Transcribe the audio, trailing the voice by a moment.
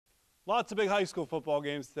Lots of big high school football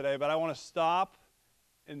games today, but I want to stop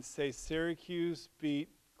and say Syracuse beat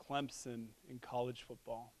Clemson in college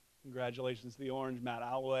football. Congratulations to the Orange, Matt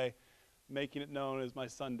Alloway, making it known as my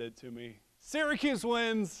son did to me. Syracuse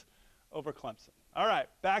wins over Clemson. All right,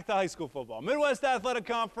 back to high school football. Midwest Athletic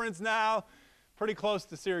Conference now, pretty close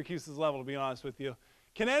to Syracuse's level, to be honest with you.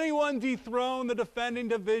 Can anyone dethrone the defending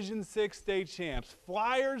Division VI state champs?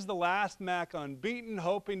 Flyers, the last MAC unbeaten,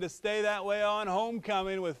 hoping to stay that way on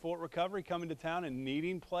homecoming with Fort Recovery coming to town and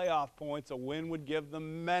needing playoff points. A win would give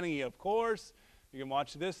them many, of course. You can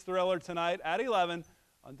watch this thriller tonight at 11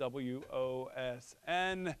 on WOSN.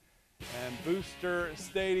 And Booster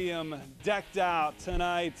Stadium decked out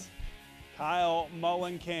tonight. Kyle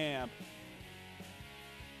Mullenkamp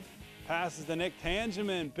passes to Nick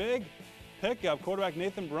Tangeman. Big pickup. Quarterback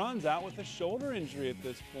Nathan Bruns out with a shoulder injury at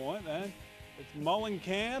this point. Then it's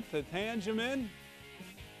Mullenkamp to Tangeman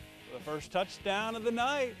for the first touchdown of the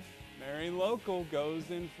night. Marion Local goes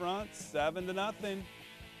in front 7-0.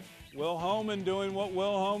 Will Homan doing what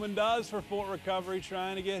Will Homan does for Fort Recovery,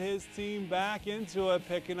 trying to get his team back into it,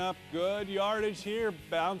 picking up good yardage here,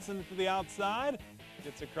 bouncing to the outside.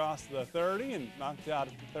 Gets across the 30 and knocked out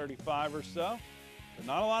at the 35 or so. But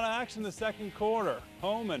not a lot of action in the second quarter.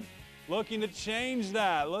 Homan looking to change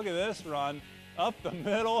that. Look at this run. Up the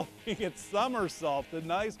middle, he gets somersaulted.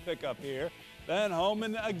 Nice pickup here. Then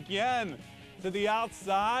Homan again to the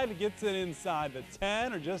outside, gets it inside the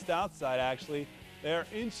 10, or just outside actually. They're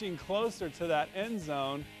inching closer to that end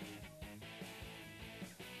zone.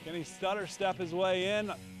 Can he stutter step his way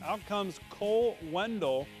in? Out comes Cole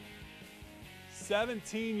Wendell.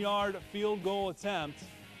 17-yard field goal attempt.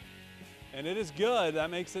 And it is good. That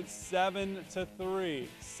makes it 7-3.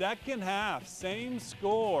 Second half, same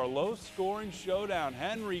score, low-scoring showdown.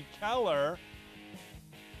 Henry Keller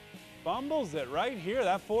fumbles it right here.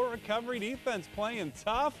 That Fort Recovery defense playing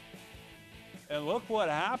tough. And look what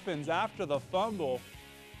happens after the fumble.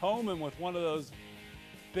 Homan with one of those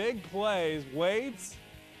big plays, waits,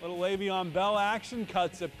 little Le'Veon Bell action,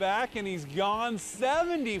 cuts it back, and he's gone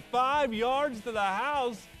 75 yards to the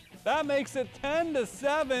house. That makes it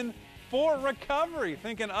 10-7. Fort Recovery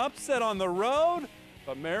thinking upset on the road,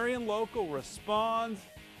 but Marion Local responds.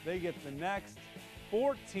 They get the next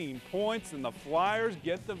 14 points, and the Flyers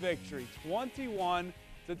get the victory, 21-10.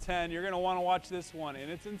 You're going to want to watch this one in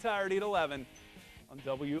its entirety at 11 on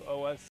WOS.